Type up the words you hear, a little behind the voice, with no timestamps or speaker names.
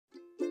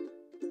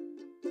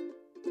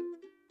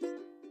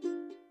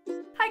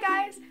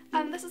guys!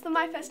 This is the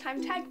My First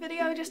Time tag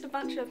video, just a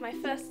bunch of my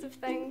firsts of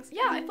things.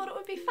 Yeah, I thought it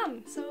would be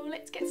fun, so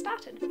let's get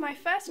started. My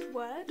first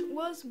word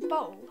was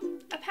bowl.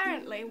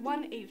 Apparently,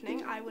 one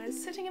evening I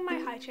was sitting in my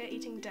high chair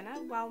eating dinner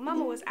while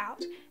Mama was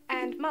out,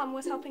 and Mum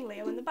was helping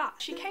Leo in the bath.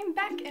 She came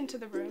back into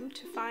the room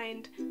to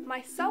find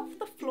myself,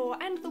 the floor,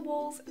 and the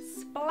walls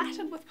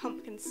splattered with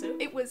pumpkin soup.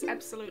 It was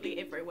absolutely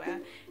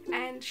everywhere,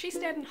 and she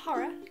stared in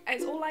horror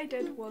as all I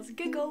did was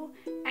giggle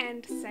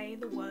and say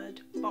the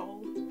word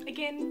bowl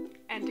again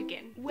and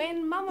again.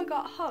 When Mama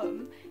got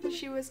home,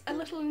 she was a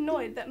little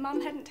annoyed that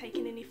Mum hadn't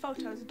taken any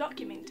photos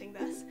documenting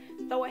this,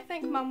 though I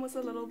think Mum was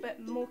a little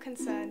bit more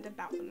concerned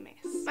about the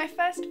mess. My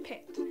first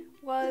pet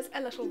was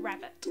a little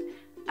rabbit.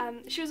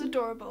 She was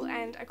adorable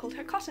and I called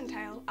her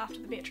Cottontail after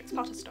the Beatrix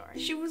Potter story.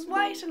 She was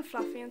white and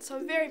fluffy and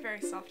so very,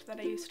 very soft that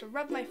I used to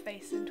rub my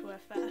face into her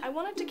fur. I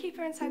wanted to keep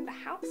her inside the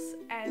house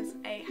as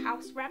a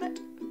house rabbit,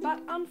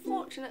 but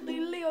unfortunately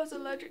Leo's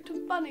allergic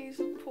to bunnies,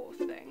 poor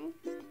thing.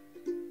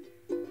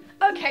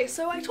 Okay,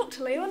 so I talked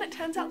to Leo and it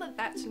turns out that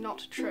that's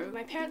not true.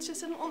 My parents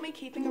just didn't want me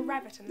keeping a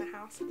rabbit in the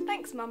house.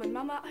 Thanks Mum and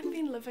Mama, I've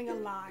been living a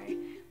lie.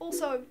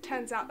 Also,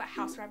 turns out that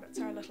house rabbits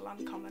are a little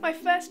uncommon. My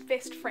first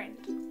best friend.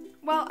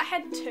 Well, I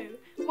had two.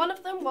 One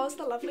of them was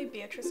the lovely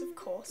Beatrice, of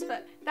course,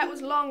 but that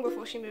was long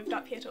before she moved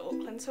up here to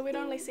Auckland, so we'd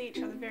only see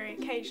each other very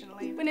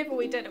occasionally. Whenever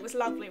we did, it was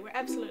lovely. We're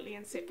absolutely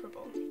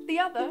inseparable. The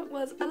other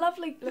was a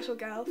lovely little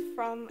girl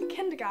from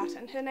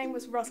kindergarten. Her name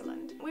was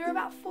Rosalind. We were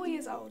about 4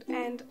 years old,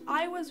 and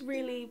I was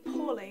really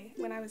poorly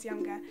when I was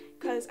younger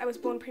because I was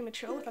born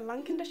premature with a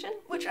lung condition,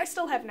 which I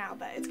still have now,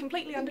 but it's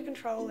completely under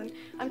control and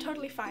I'm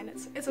totally fine.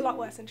 It's a lot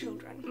worse in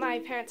children. My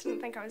parents didn't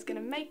think I was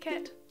gonna make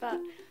it, but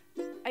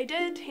I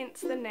did,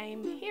 hence the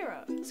name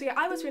Hero. So yeah,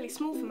 I was really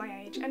small for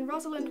my age, and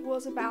Rosalind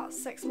was about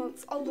 6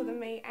 months older than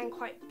me and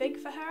quite big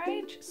for her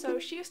age, so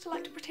she used to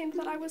like to pretend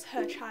that I was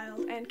her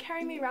child and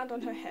carry me around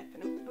on her hip,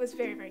 and it was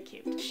very, very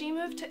cute. She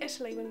moved to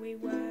Italy when we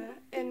were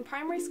in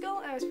primary school,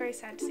 and I was very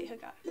sad to see her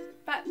go.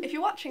 But if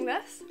you're watching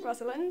this,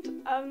 Rosalind,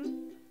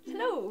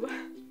 hello!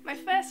 My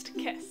first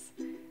kiss.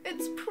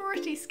 It's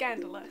pretty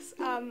scandalous.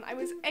 I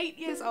was 8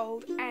 years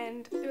old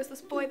and there was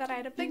this boy that I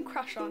had a big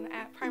crush on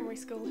at primary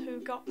school who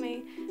got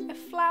me a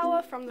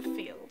flower from the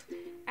field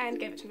and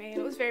gave it to me,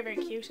 and it was very, very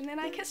cute, and then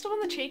I kissed him on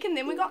the cheek and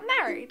then we got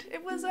married.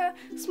 It was a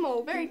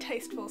small, very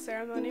tasteful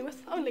ceremony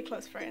with only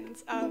close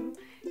friends.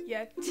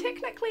 Yeah,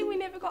 technically we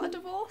never got a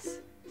divorce,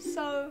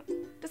 so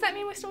does that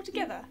mean we're still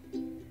together?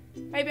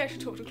 Maybe I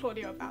should talk to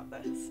Claudio about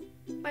this.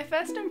 My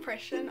first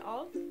impression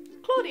of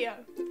Claudio.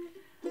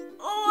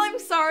 Oh, I'm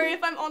sorry,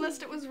 if I'm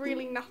honest, it was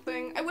really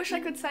nothing. I wish I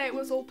could say it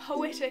was all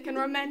poetic and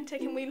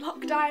romantic and we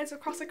locked eyes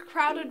across a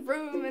crowded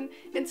room and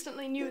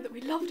instantly knew that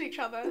we loved each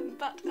other,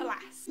 but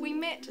alas. We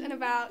met in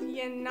about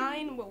year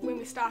 9, well, when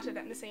we started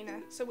at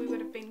Messina, so we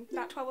would have been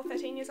about 12 or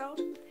 13 years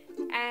old,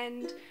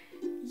 and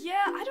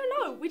yeah, I don't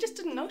know, we just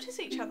didn't notice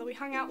each other. We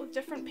hung out with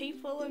different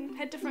people and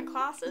had different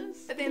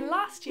classes. But then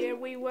last year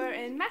we were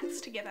in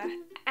maths together,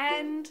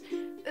 and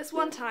this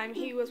one time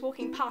he was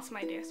walking past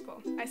my desk, or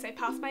I say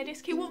past my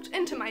desk, he walked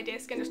into my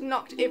desk and just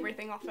knocked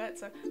everything off it,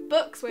 so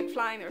books went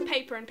flying, there were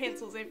paper and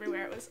pencils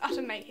everywhere, it was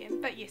utter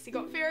mayhem. But yes, he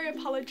got very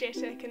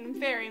apologetic and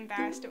very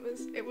embarrassed.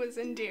 It was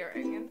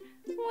endearing, and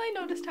well, I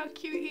noticed how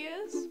cute he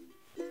is.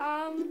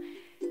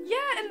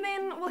 Yeah, and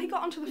then, well, he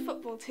got onto the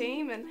football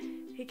team and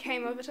he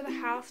came over to the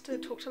house to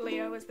talk to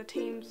Leo as the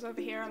team's over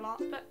here a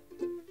lot, but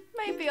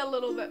maybe a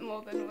little bit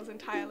more than was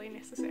entirely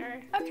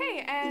necessary.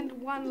 Okay, and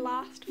one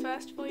last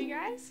first for you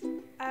guys.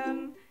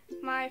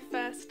 My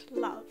first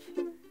love.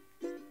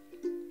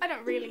 I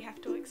don't really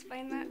have to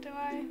explain that, do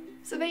I?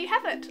 So there you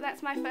have it,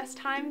 that's my first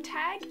time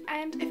tag,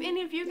 and if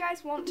any of you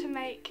guys want to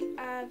make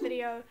a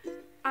video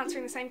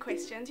answering the same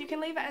questions, you can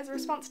leave it as a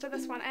response to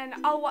this one and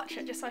I'll watch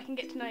it just so I can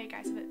get to know you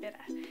guys a bit better.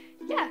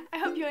 Yeah, I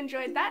hope you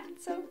enjoyed that,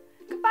 so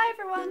goodbye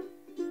everyone!